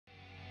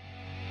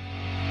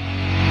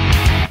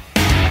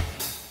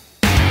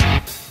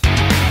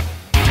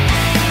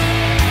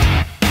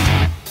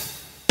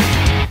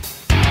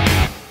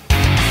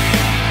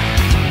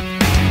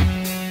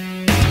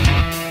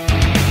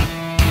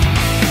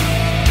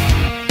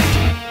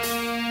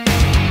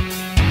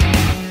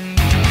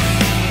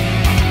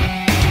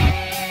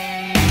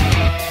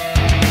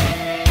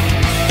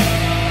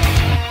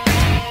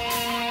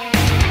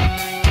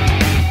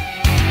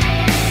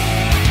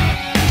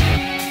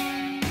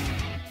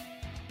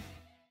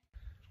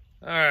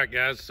All right,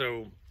 guys.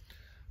 So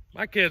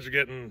my kids are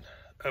getting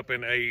up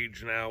in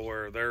age now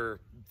where they're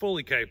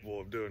fully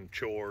capable of doing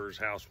chores,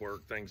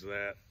 housework, things of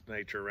that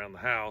nature around the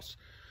house.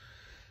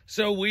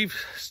 So we've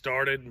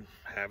started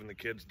having the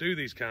kids do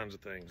these kinds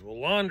of things.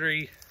 Well,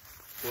 laundry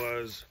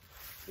was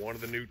one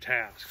of the new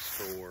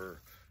tasks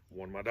for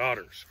one of my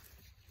daughters.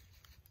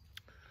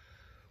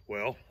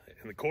 Well,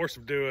 in the course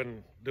of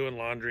doing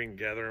laundry and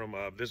gathering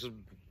them up, this is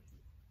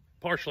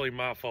partially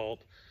my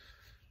fault.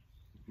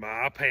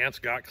 My pants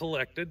got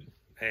collected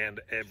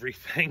and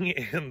everything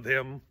in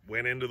them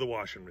went into the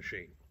washing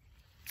machine.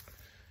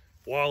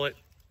 Wallet,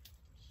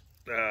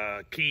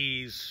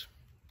 keys,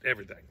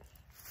 everything,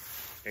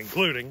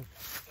 including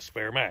a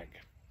spare mag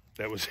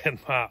that was in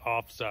my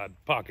offside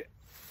pocket.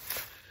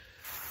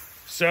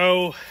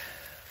 So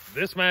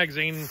this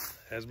magazine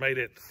has made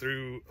it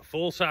through a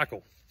full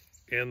cycle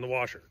in the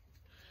washer.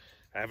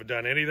 I haven't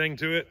done anything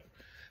to it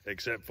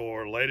except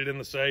for laid it in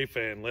the safe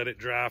and let it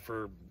dry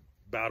for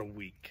about a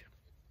week.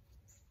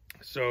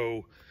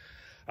 So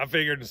I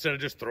figured instead of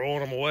just throwing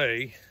them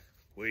away,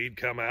 we'd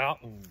come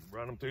out and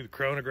run them through the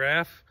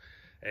chronograph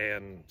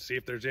and see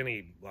if there's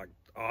any like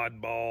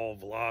oddball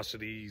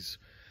velocities,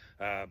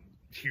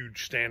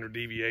 huge standard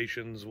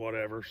deviations,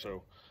 whatever.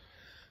 So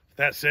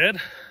that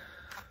said,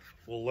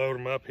 we'll load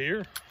them up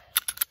here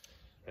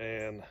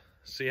and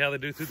see how they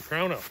do through the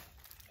chrono.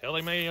 Hell,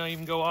 they may not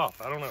even go off.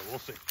 I don't know. We'll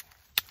see.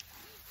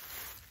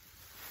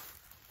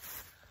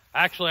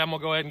 Actually, I'm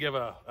going to go ahead and give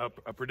a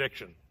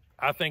prediction.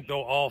 I think they'll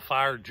all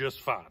fire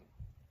just fine.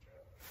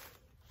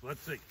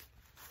 Let's see.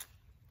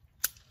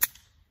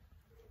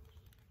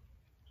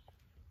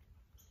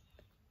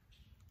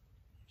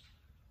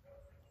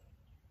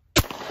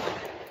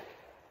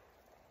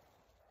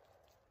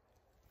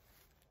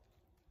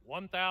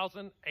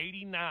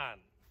 $1,089.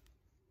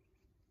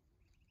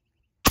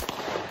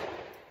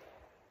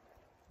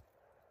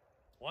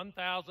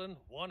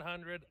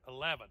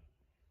 $1,111.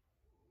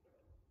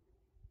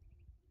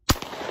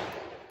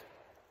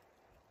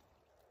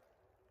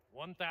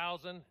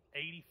 $1,085.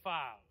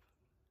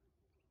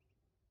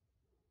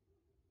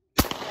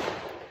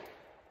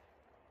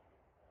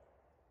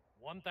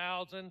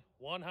 $1,109.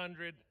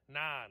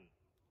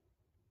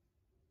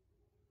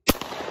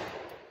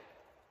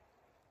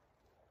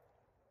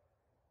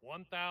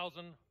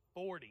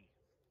 $1,040.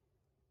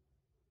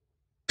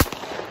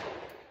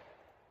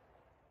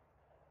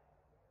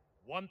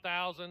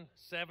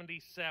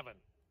 $1,077.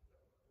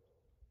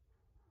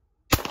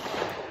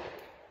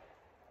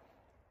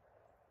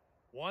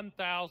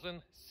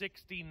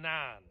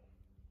 $1,069.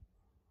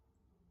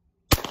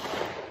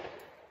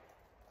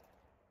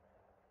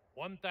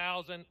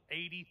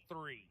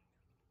 $1,083.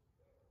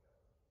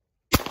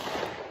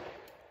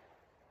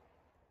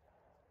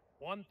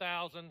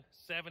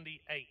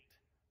 $1,078.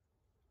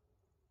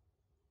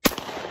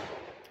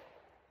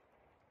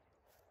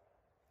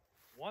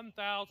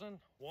 $1,101.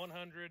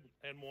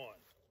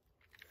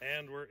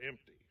 And we're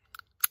empty.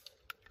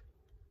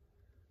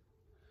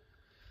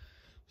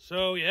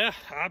 So yeah,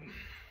 I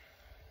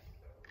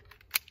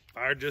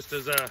fired just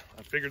as I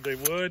figured they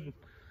would.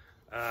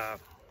 I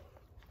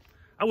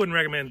wouldn't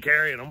recommend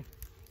carrying them,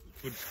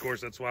 which of course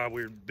that's why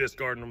we're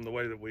discarding them the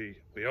way that we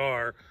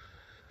are.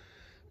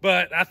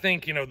 But I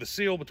think, you know, the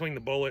seal between the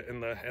bullet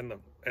and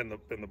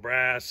the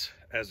brass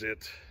as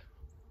it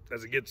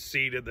gets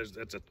seated,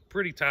 it's a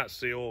pretty tight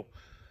seal.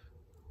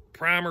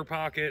 Primer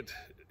pocket,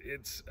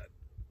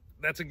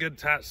 that's a good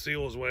tight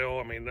seal as well.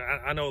 I mean,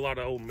 I know a lot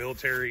of old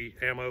military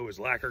ammo is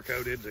lacquer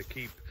coated to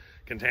keep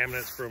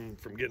contaminants from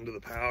getting to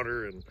the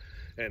powder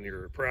and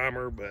your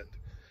primer, but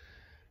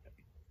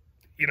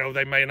you know,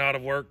 they may not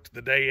have worked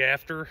the day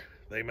after.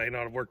 They may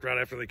not have worked right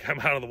after they come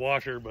out of the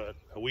washer, but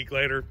a week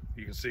later,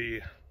 you can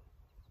see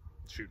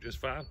shoot just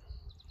fine.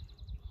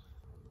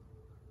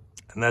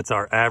 And that's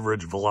our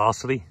average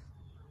velocity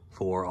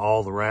for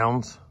all the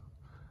rounds,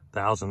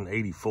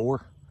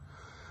 1,084,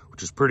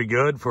 which is pretty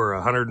good for a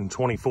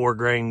 124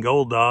 grain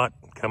gold dot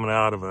coming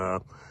out of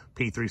a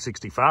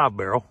P365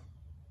 barrel.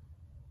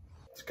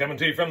 It's coming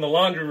to you from the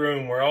laundry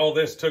room where all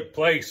this took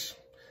place.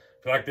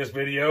 If you like this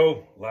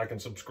video, like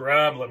and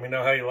subscribe. Let me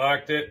know how you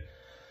liked it.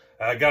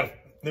 I got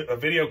a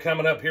video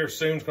coming up here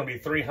soon. It's going to be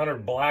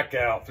 300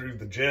 blackout through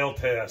the gel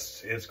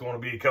test. It's going to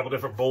be a couple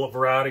different bullet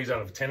varieties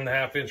out of a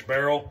 10.5-inch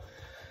barrel.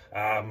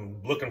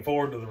 I'm looking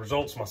forward to the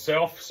results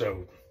myself,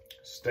 so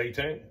stay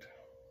tuned.